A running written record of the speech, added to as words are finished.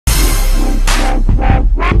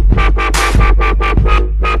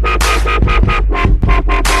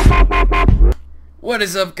What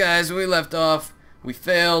is up, guys? We left off. We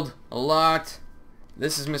failed a lot.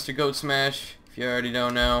 This is Mr. Goat Smash, if you already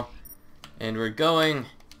don't know. And we're going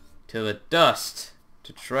to the dust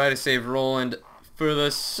to try to save Roland for the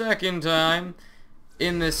second time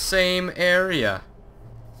in the same area.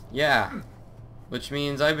 Yeah. Which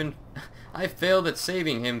means I failed at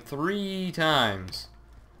saving him 3 times.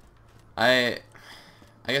 I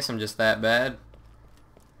guess I'm just that bad.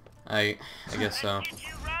 I guess so.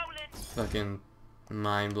 It's fucking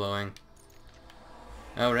mind-blowing.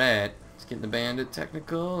 Alright, let's get the bandit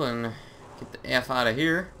technical and get the F out of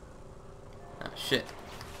here. Oh shit.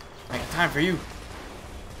 I got time for you.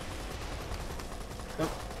 Oh.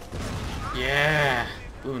 Yeah!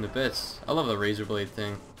 Blew him to bits. I love the razor blade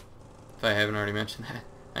thing. If I haven't already mentioned that.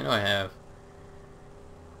 I know I have.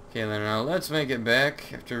 Okay, then now let's make it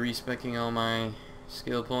back after respecking all my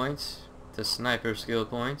skill points to sniper skill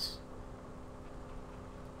points.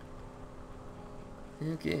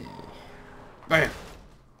 Okay. Bam!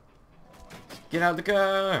 Get out the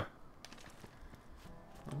car!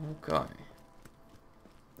 Okay.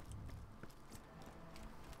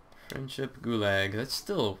 Friendship Gulag. That's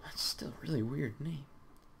still a really weird name.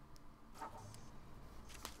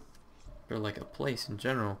 Or like a place in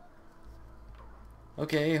general.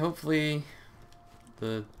 Okay, hopefully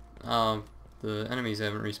the enemies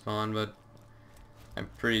haven't respawned, but I'm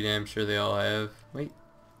pretty damn sure they all have. Wait.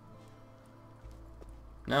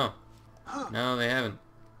 No. No, they haven't.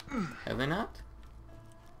 Have they not?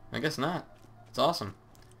 I guess not. It's awesome.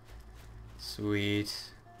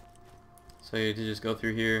 Sweet. So you have to just go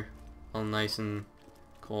through here all nice and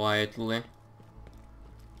quietly.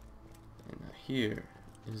 And here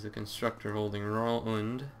is the constructor holding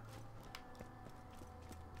Roland.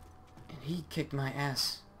 And he kicked my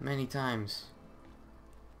ass many times.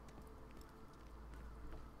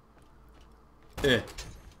 I'm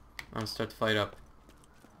gonna start the fight up.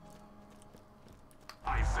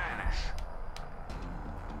 I vanish.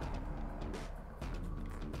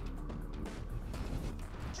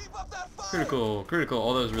 Keep up that fire. Critical, critical.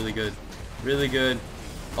 Oh, that was really good. Really good.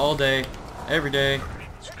 All day, every day.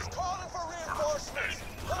 It's calling for reinforcements.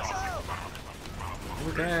 Watch out.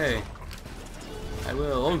 Okay. I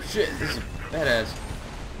will. Oh shit, this is badass.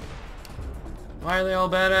 Why are they all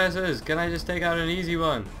badasses? Can I just take out an easy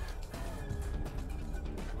one?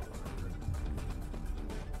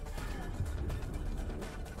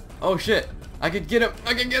 Oh shit! I could get him!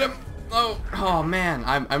 I can get him! Oh! Oh man,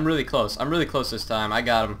 I'm really close. I'm really close this time. I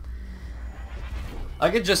got him.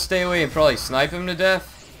 I could just stay away and probably snipe him to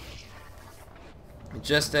death.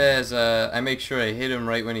 Just as I make sure I hit him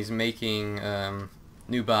right when he's making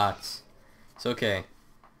new bots. It's okay.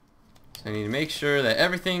 So I need to make sure that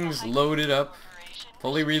everything's loaded up,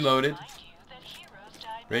 fully reloaded,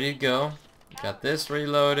 ready to go. Got this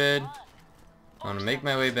reloaded. I'm gonna make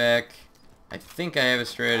my way back. I think I have a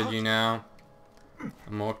strategy now.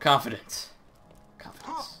 I'm more confident.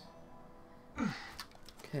 Confidence.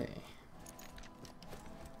 Okay.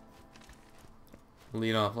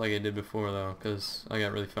 Lead off like I did before though, because I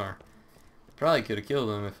got really far. Probably could have killed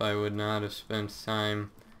him if I would not have spent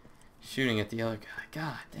time shooting at the other guy.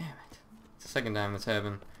 God damn it. It's the second time that's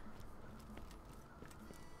happened.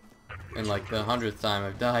 And like the 100th time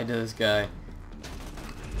I've died to this guy.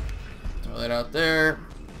 Throw that out there.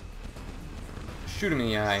 Shoot him in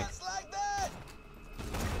the eye.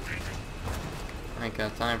 I ain't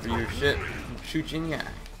got time for your shit. Shoot you in the eye.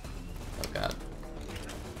 Oh god.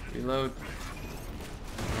 Reload.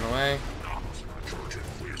 Run away.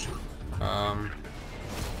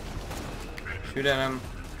 Shoot at him.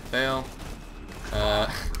 Fail.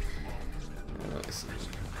 Let's see.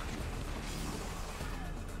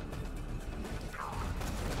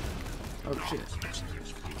 Oh shit.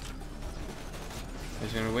 I'm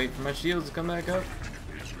just gonna wait for my shields to come back up.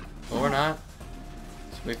 Or not.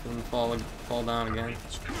 Just wait for them to fall down again.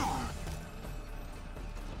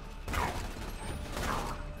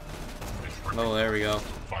 Oh, there we go.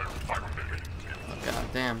 Oh, god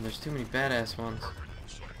damn, there's too many badass ones.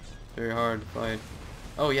 Very hard to fight.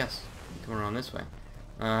 Oh yes. Come around this way.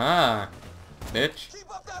 Aha! Bitch.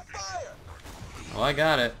 Oh, I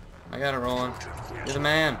got it. I got it, Roland. You're the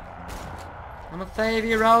man. I'm gonna save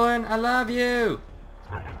you, Roland. I love you.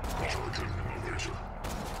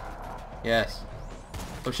 Yes.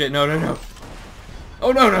 Oh shit, no, no, no.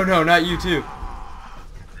 Oh no, no, no, not you too.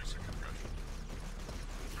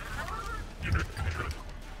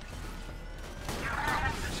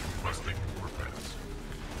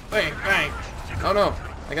 Bang, bang. Oh no.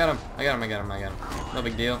 I got him. I got him, I got him, I got him. No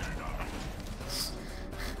big deal.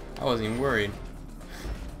 I wasn't even worried.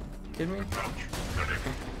 Kidding me?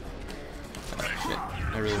 Oh shit.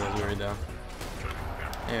 I really was worried though.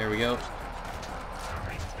 There we go.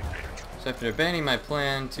 So after abandoning my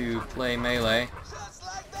plan to play melee, Shots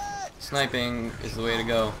like that. sniping is the way to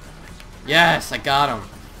go. Yes, I got him.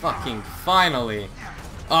 Fucking finally.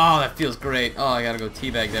 Oh, that feels great. Oh, I gotta go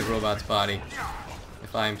teabag that robot's body.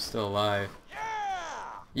 If I'm still alive.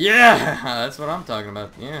 Yeah. Yeah! That's what I'm talking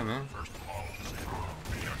about. Yeah, man.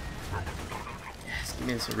 Yes, give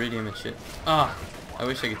me this iridium and shit. Oh, I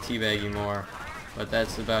wish I could teabag you more. But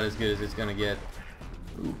that's about as good as it's gonna get.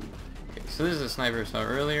 Ooh. Okay, so this is a sniper I saw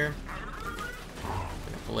earlier.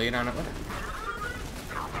 Blade on it.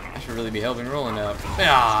 I should really be helping Roland out.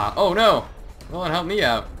 Ah! Oh no! Roland, help me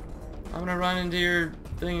out. I'm gonna run into your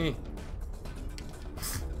thingy.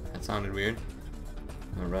 That sounded weird.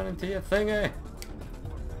 I'm gonna run into your thingy.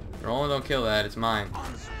 Roland, don't kill that. It's mine.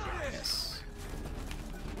 Yes.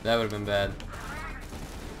 That would have been bad.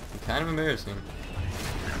 And kind of embarrassing.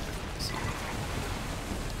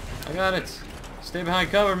 I got it. Stay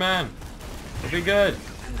behind cover, man. It'll be good.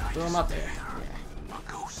 Throw him up there.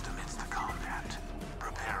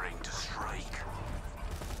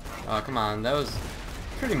 Oh, come on. That was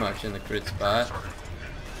pretty much in the crit spot.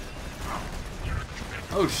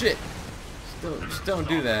 Oh, shit. Just don't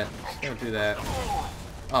do that. Just don't do that.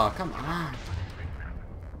 Oh, come on.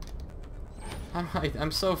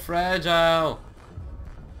 I'm so fragile.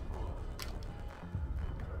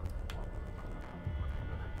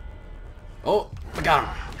 Oh, I got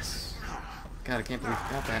him. Yes. God, I can't believe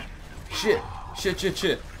I got that. Shit. Shit, shit,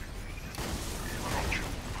 shit.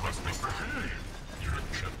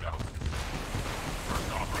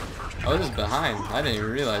 Oh, this is behind. I didn't even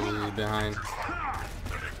realize this was behind.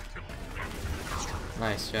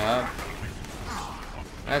 Nice job.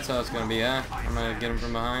 That's how it's gonna be, huh? I'm gonna get him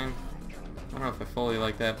from behind. I don't know if I fully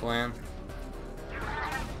like that plan.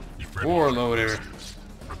 Warloader.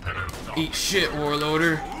 Eat shit,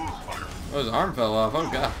 Warloader. Oh, his arm fell off. Oh,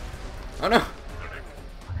 God. Oh, no.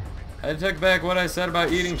 I took back what I said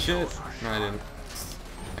about eating shit. No, I didn't.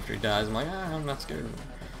 After he dies, I'm like, I'm not scared of him.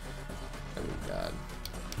 Oh, God.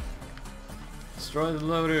 Destroy the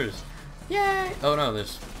loaders. Yay! Oh, no,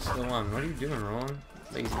 there's still one. What are you doing, Roland?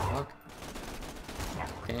 Lazy fuck.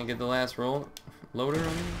 Can't get the last loader on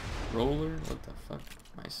me? Roller? What the fuck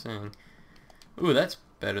am I saying? Ooh, that's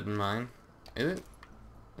better than mine. Is it?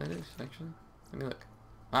 That is, actually. Let me look.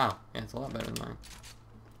 Wow, yeah, it's a lot better than mine.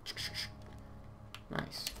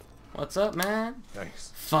 Nice. What's up, man?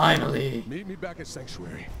 Thanks. Finally! Meet me back at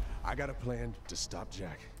Sanctuary. I got a plan to stop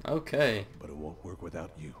Jack. Okay. But it won't work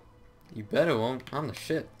without you. You bet it won't. I'm the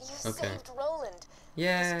shit. You Okay. saved Roland.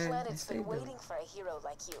 Yeah. This I planet's been saved him. waiting for a hero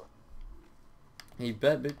like you. You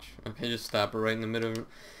bet, bitch. Okay, just stop her right in the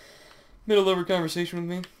middle of her conversation with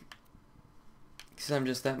me. Because I'm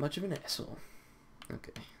just that much of an asshole.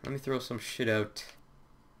 Okay, let me throw some shit out.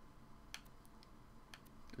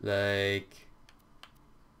 Like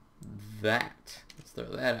that. Let's throw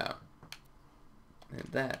that out. And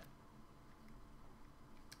that.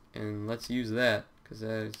 And let's use that, because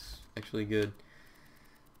that is actually good.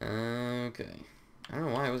 Okay. I don't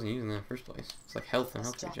know why I wasn't using that in the first place. It's like health and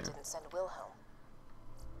health Jack regen. didn't send Wilhelm.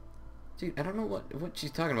 Dude, I don't know what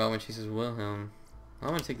she's talking about when she says Wilhelm. I'm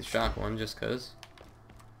gonna take the shock one just cause.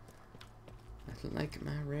 I like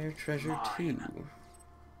my rare treasure too.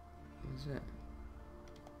 What is that?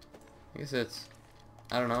 I guess that's.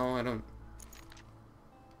 I don't know. I don't.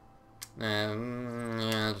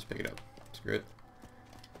 Yeah, I'll just pick it up. Screw it.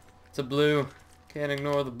 It's a blue. Can't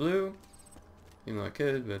ignore the blue. Even though I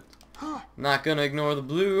could, but not gonna ignore the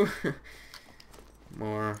blue.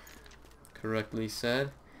 More correctly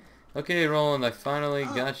said. Okay, Roland, I finally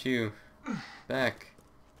got you back.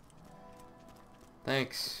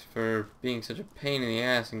 Thanks for being such a pain in the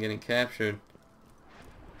ass and getting captured.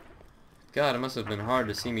 God, it must have been hard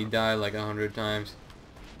to see me die like 100 times.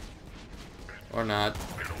 Or not.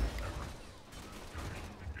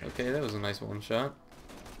 Okay, that was a nice one shot.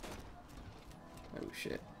 Oh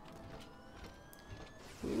shit.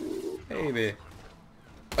 Ooh, baby.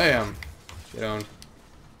 Bam! Get owned.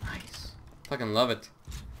 Nice. Fucking love it.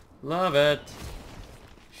 Love it.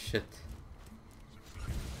 Shit.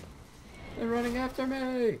 They're running after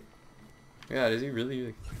me! God, is he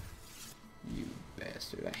really? You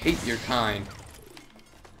bastard. I hate your kind.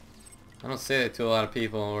 I don't say that to a lot of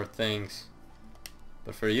people or things.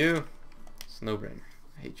 But for you, it's a no-brainer.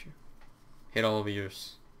 I hate you. Hate all of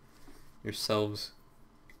yourselves.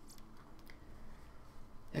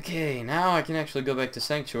 Okay, now I can actually go back to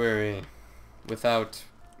Sanctuary without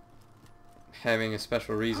having a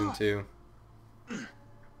special reason to.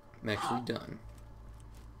 I'm actually done.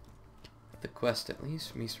 The quest at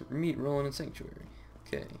least. Meet Roland in Sanctuary.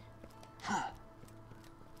 Okay.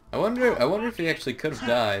 I wonder if he actually could have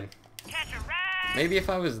died. Maybe if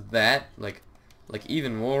I was that, like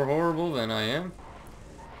even more horrible than I am,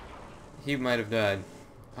 he might have died.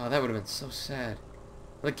 Oh, that would have been so sad.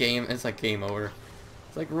 The game, it's like game over.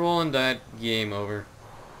 It's like rolling that game over.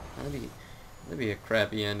 That'd be a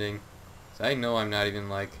crappy ending. So I know I'm not even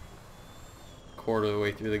like a quarter of the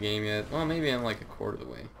way through the game yet. Well, maybe I'm like a quarter of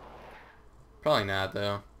the way. Probably not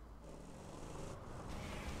though.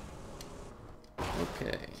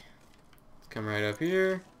 Okay. Let's come right up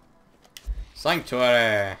here.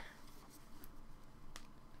 Sanctuary.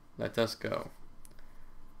 Let us go.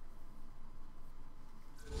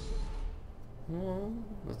 Well,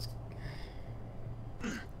 let's.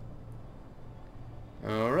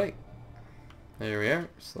 Alright. There we are.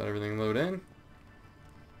 Just let everything load in.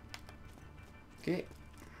 Okay.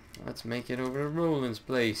 Let's make it over to Roland's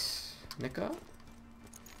place. Nicka?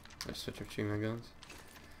 Let's switch between my guns.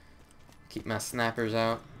 Keep my snipers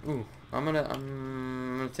out. Ooh, I'm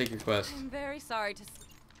gonna take your quest. I'm very sorry to.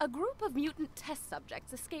 A group of mutant test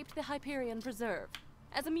subjects escaped the Hyperion Preserve.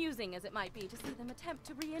 As amusing as it might be to see them attempt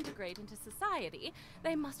to reintegrate into society,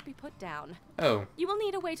 they must be put down. Oh. You will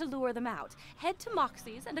need a way to lure them out. Head to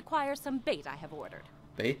Moxie's and acquire some bait I have ordered.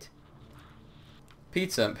 Bait?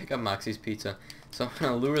 Pizza. Pick up Moxie's pizza. So I'm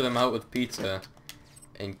gonna lure them out with pizza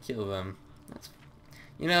and kill them. That's,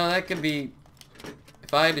 you know, that could be.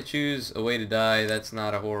 If I had to choose a way to die, that's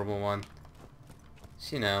not a horrible one.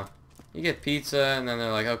 So, you know, you get pizza and then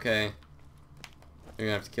they're like, okay, we're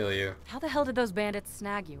gonna have to kill you. How the hell did those bandits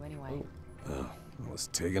snag you anyway? I was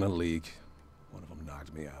taking a leak. One of them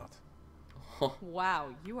knocked me out. Oh. Wow,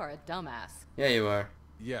 you are a dumbass. Yeah, you are.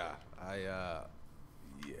 Yeah, yeah.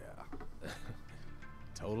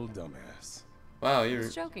 Total dumbass. Wow, you're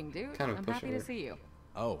Just joking, dude. kind of I'm a happy to pushover. see you.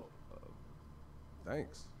 Oh,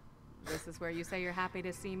 thanks. This is where you say you're happy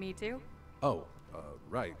to see me too? Oh,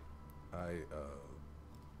 right.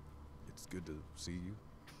 It's good to see you.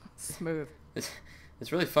 Smooth.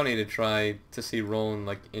 It's really funny to try to see Roland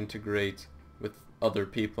like integrate with other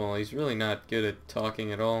people. He's really not good at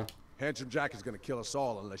talking at all. Handsome Jack is gonna kill us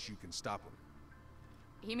all unless you can stop him.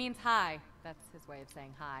 He means hi. That's his way of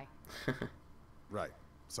saying hi. Right.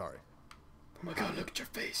 Sorry. Oh my god, look at your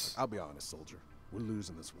face. I'll be honest, soldier. We're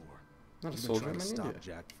losing this war. Not a You've been soldier, trying to I'm a stop ninja.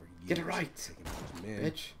 Jack for years. Get it right, Taking out his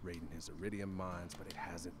men, bitch. raiding his iridium mines, but it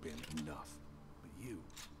hasn't been enough. But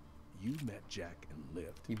you met Jack and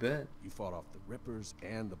lived. You bet. You fought off the Rippers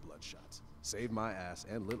and the Bloodshots. Saved my ass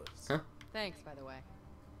and Lilith's. Huh? Thanks, by the way.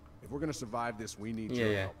 If we're gonna survive this, we need Yeah,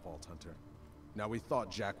 your yeah. help, Vault Hunter. Now, we thought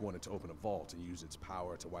Jack wanted to open a vault and use its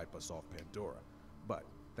power to wipe us off Pandora. But,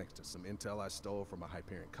 thanks to some intel I stole from a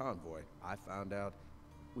Hyperion convoy, I found out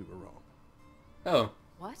we were wrong. Oh,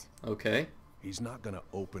 What? okay. He's not gonna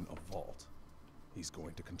open a vault. He's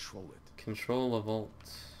going to control it. Control a vault.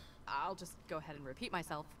 I'll just go ahead and repeat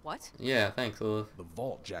myself. What? Yeah, thanks, Lilith. The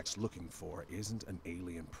vault Jack's looking for isn't an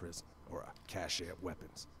alien prison or a cache of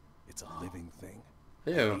weapons. It's a living thing.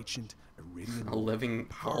 Ew. An ancient iridium A living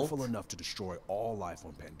powerful vault? enough to destroy all life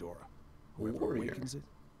on Pandora. Whoever Warrior. awakens it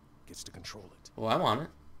gets to control it. Well, I want it.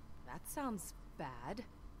 That sounds bad.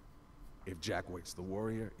 If Jack wakes the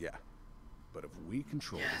warrior, yeah. But if we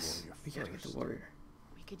control Yes, the we warrior gotta get first, the warrior.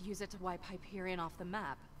 We could use it to wipe Hyperion off the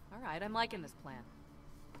map. Alright, I'm liking this plan.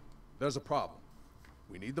 there's a problem.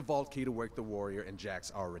 We need the vault key to wake the warrior, and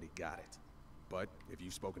Jack's already got it. But if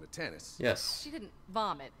you've spoken to Tannis, Yes. She didn't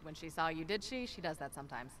vomit when she saw you, did she? She does that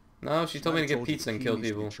sometimes. No, she told me to might have get told you pizza the and key kill needs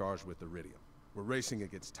to be people. charged with iridium. We're racing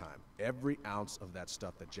against time. Every ounce of that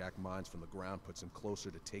stuff that Jack mines from the ground puts him closer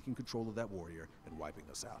to taking control of that warrior and wiping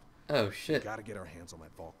us out. Oh We shit. gotta get our hands on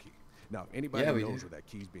that vault key. Now, if anybody Yeah, we knows do. where that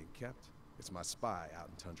key's being kept, it's my spy out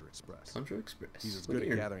in Tundra Express. Tundra Express. He's as Look good at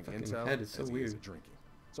your gathering fucking intel head is so as he is weird. at drinking.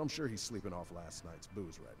 So I'm sure he's sleeping off last night's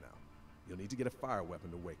booze right now. You'll need to get a fire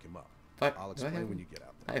weapon to wake him up. I'll Do I explain have- when you get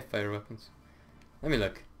out I there. have fire weapons. Let me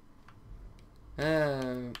look.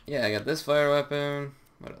 Yeah, I got this fire weapon.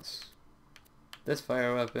 What else? This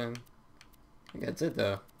fire weapon. I think that's it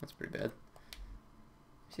though. That's pretty bad.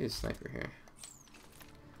 See a sniper here.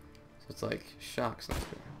 So it's like shock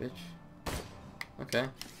sniper, bitch. Okay.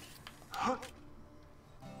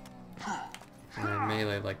 And then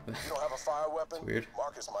melee like that. You don't have a fire weapon? It's weird.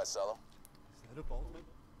 Marcus might sell them.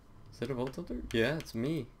 Is it a Vault Hunter? Yeah, it's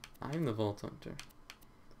me. I'm the Vault Hunter.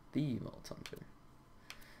 The Vault Hunter.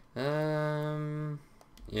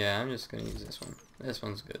 Yeah, I'm just gonna use this one. This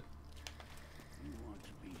one's good.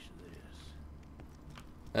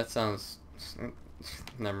 That sounds...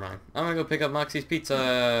 Never mind. I'm gonna go pick up Moxie's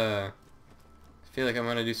pizza! I feel like I'm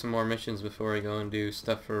gonna do some more missions before I go and do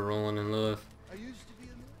stuff for Roland and Lilith. I used to be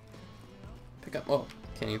a Pick up... Oh,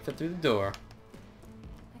 can't even fit through the door.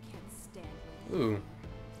 I Ooh.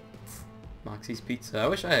 Moxie's Pizza. I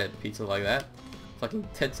wish I had pizza like that. Fucking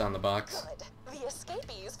tits on the box. Good. The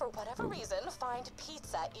escapees, for whatever reason, find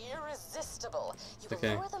pizza irresistible. You will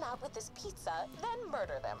Okay. lure them out with this pizza, then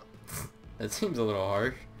murder them. That seems a little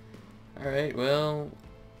harsh. Alright, well,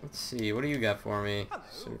 let's see. What do you got for me?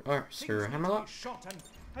 Sir Hammerlock?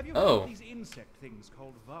 Have you Oh. heard of these insect things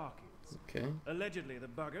called varkins? Okay. Allegedly, the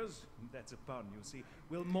buggers, that's a pun, you see,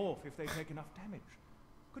 will morph if they take enough damage.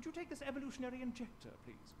 Could you take this evolutionary injector,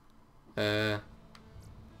 please?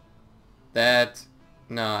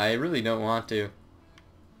 No, I really don't want to.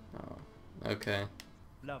 Oh, okay.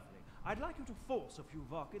 Lovely. I'd like you to force a few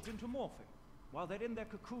varkids into morphing. While they're in their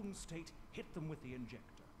cocoon state, hit them with the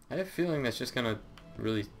injector. I have a feeling that's just gonna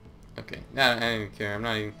really... Okay. Nah, I don't even care. I'm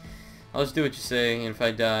not even... I'll just do what you say, and if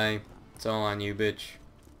I die, it's all on you, bitch.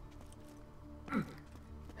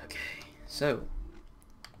 Okay, so...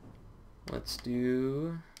 Let's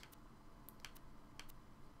do...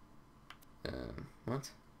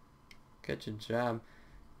 what? Catch a job.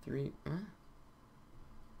 3... What?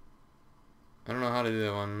 I don't know how to do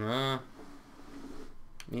that one.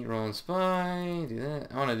 Meat roll and spy. Do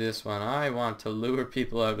that. I want to do this one. I want to lure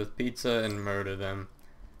people out with pizza and murder them.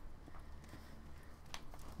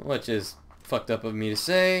 Which is fucked up of me to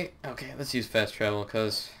say. Okay, let's use fast travel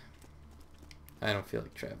because I don't feel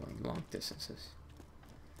like traveling long distances.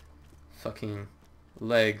 Fucking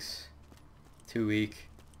legs. Too weak.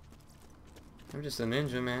 I'm just a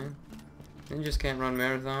ninja, man. Ninjas can't run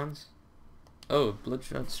marathons. Oh,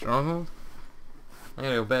 Bloodshot Stronghold? I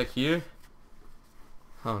gotta go back here.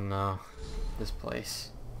 Oh no. This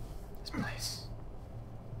place. This place.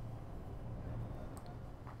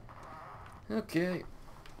 Okay.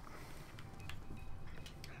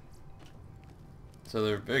 So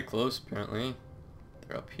they're very close, apparently.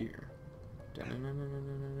 They're up here.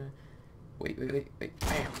 Wait.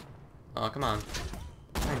 Bam! Oh, come on.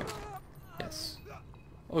 Bam. Yes.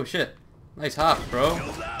 Oh shit. Nice hops, bro.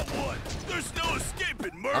 There's no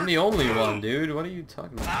escaping murder. I'm the only one, dude. What are you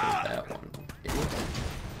talking about? Kill that one. Idiot.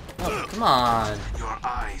 Oh, come on. Your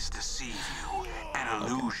eyes deceive you. An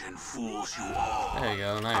illusion fools you all. There you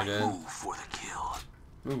go. Now you're dead. Move for the kill.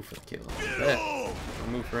 Move for the kill.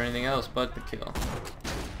 Don't move for anything else but the kill.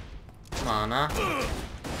 Come on, huh?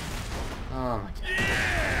 Oh my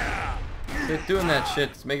god. Quit doing that shit.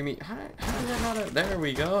 It's making me... How did I not... There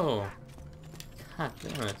we go. God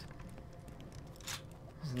damn it.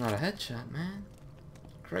 This is not a headshot, man.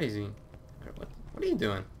 Crazy. What are you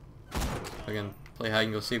doing? Fucking play hide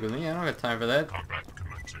and go seek with me? I don't have time for that. Combat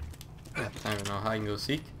commencing. I don't have time to know hide and go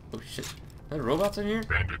seek. Oh shit. Are there robots in here?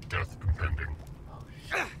 Bandit death impending. Oh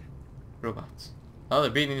shit. Robots. Oh,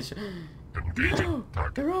 they're beating the shit. Engaging No! The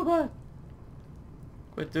target. robot!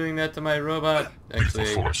 Quit doing that to my robot. Actually,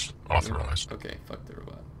 Lethal force authorized. okay, fuck the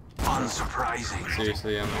robot. Unsurprising.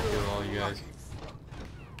 Seriously, I'm gonna kill all you guys.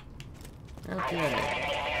 Okay.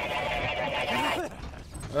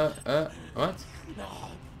 What?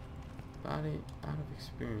 Body out of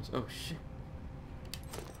experience. Oh shit.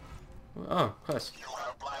 Oh, quest. You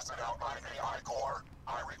have blasted out my AI core.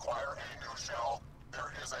 I require a new shell.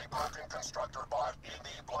 There is a broken constructor bot in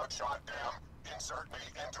the Bloodshot Dam. Insert me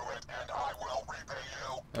into it and I will repay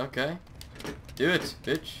you. Okay. Do it,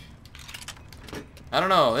 bitch. I don't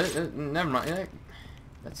know. Never mind.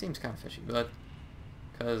 That seems kind of fishy, but...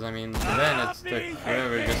 Because, I mean, then it's took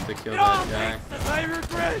forever just to kill that guy. I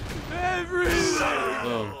regret everything!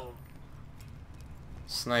 Boom.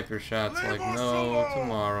 Sniper shots like no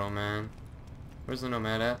tomorrow, man. Where's the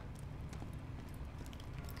nomad at?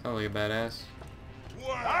 Sounds like a badass.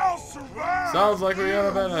 I'll survive! Sounds like we got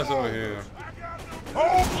a badass over here.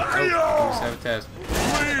 Oh, we just have a task.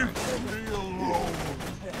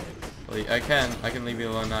 Well, I can leave you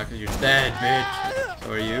alone now because you're dead, bitch.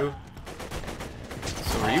 So are you?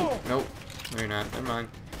 So are you? Nope. No, you're not. Never mind.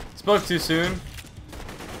 Spoke too soon.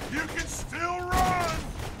 You can still run!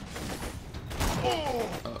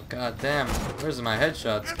 Oh, god damn. Where's my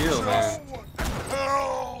headshot skill, man?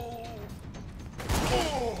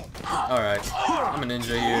 Alright. I'm a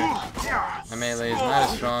ninja here. My melee is not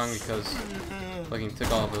as strong because fucking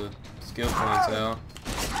took all the skill points out.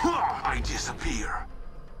 I disappear.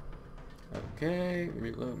 Okay,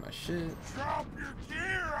 reload my shit. Drop your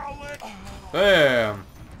gear, I'll let Bam!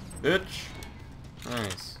 Bitch.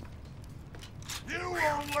 Nice. you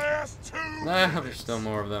won't last too. Nah, there's still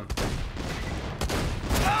more of them.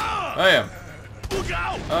 Bam! Look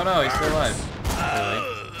out! Oh no, he's still alive.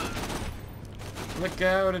 Really? Look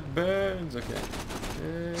out, it burns. Okay.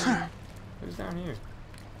 Who's down here?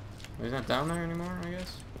 Oh, he's not down there anymore, I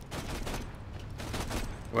guess.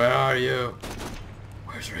 Where are you?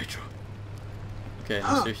 Where's Rachel? Okay,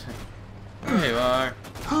 no, seriously. There you are.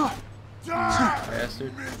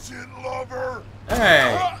 Bastard. Midget lover!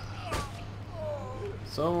 Hey!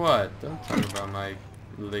 So what? Don't talk about my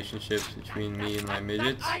relationships between me and my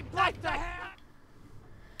midgets.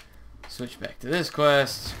 Switch back to this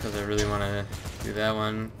quest, because I really want to do that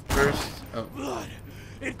one first. Oh.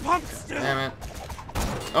 It pumps. Damn it.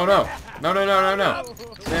 Oh no! No, no, no, no, no!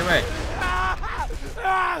 Stay away!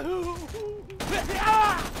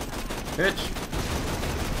 Bitch!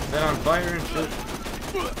 Is that on fire and shit?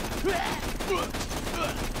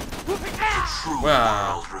 True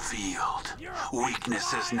Wow. world revealed.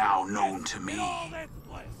 Weaknesses now known to me.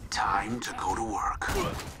 Time to go to work.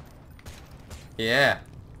 Yeah.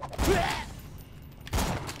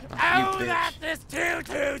 Oh, you bitch. This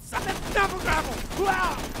tutu, double double.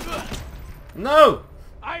 Wow. No!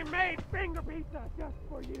 I made finger pizza just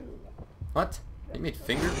for you. What? You made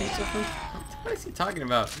finger pizza for me? What is he talking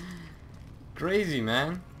about? Crazy,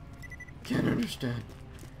 man. Can't understand.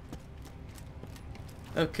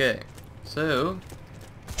 Okay, so...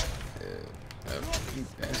 oh, you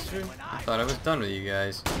bastard. I thought I was done with you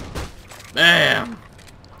guys. Bam!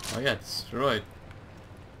 Oh, I got destroyed.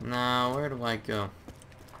 Now, where do I go?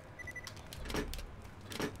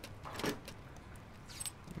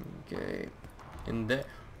 Okay, in there.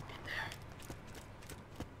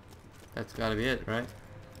 That's gotta be it, right?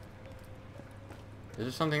 Is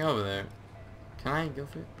there something over there? Can I go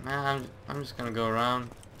through? Nah, I'm just gonna go around.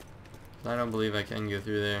 I don't believe I can go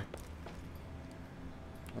through there.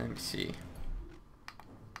 Let me see.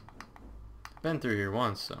 I've been through here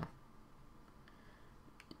once, so.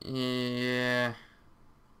 Yeah.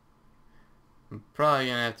 I'm probably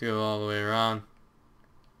gonna have to go all the way around.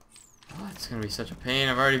 Oh, it's gonna be such a pain.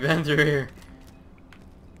 I've already been through here.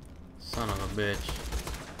 Son of a bitch.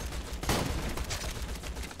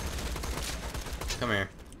 Come here.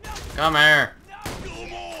 Come here.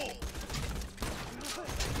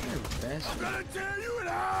 You bastard.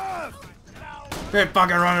 Quit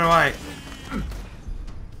fucking running away.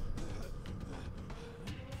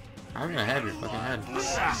 I'm gonna have your fucking head.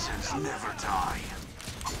 Assassins never die.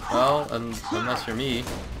 Well, unless you're me.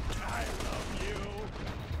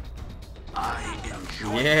 I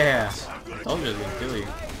enjoy Yeah. I told you I was gonna kill you.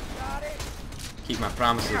 Keep my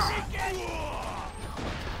promises.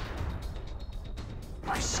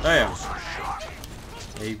 my skills Damn. are sharp.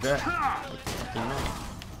 Yeah, you bet. Fucking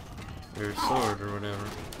knife. Or sword or whatever.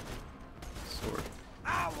 Sword.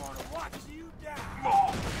 Well,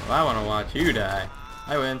 I wanna watch you die.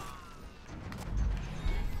 I win.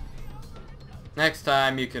 Next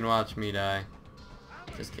time you can watch me die.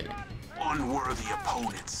 Just kidding. Unworthy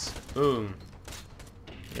opponents. Boom.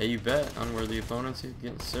 Yeah, you bet. Unworthy opponents, you're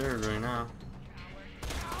getting served right now.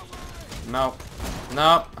 Nope.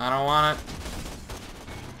 Nope. I don't want it.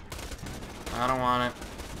 I don't want it.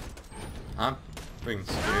 I'm freaking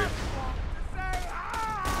scared.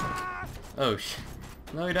 Oh shit.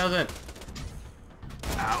 No, he doesn't.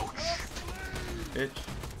 Ouch. Bitch.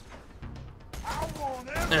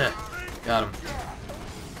 Ugh. Got him.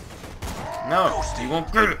 No, you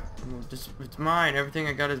won't get it. It's mine. Everything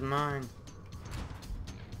I got is mine.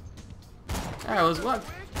 That was what?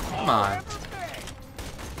 Come on.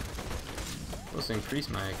 Supposed to increase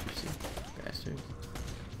my accuracy, bastards.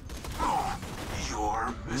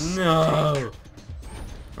 Your mistake. No.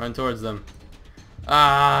 Run towards them.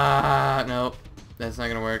 Ah, no. That's not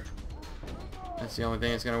gonna work. That's the only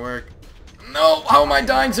thing that's gonna work. No! How am I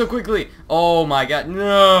dying so quickly? Oh my god,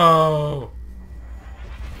 no!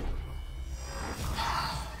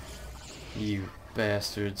 You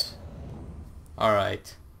bastards.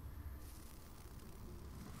 Alright.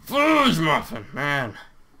 Fudge muffin, man.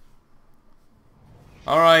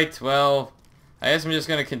 Alright, well, I guess I'm just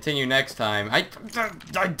gonna continue next time. I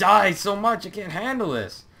die so much, I can't handle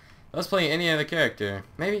this. Let's play any other character.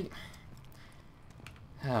 Maybe...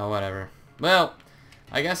 oh, whatever. Well,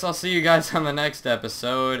 I guess I'll see you guys on the next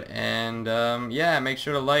episode. And, yeah, make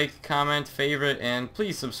sure to like, comment, favorite, and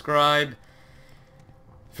please subscribe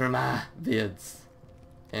for my vids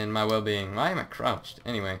and my well-being. Why am I crouched?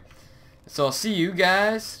 Anyway, so I'll see you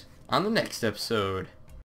guys on the next episode.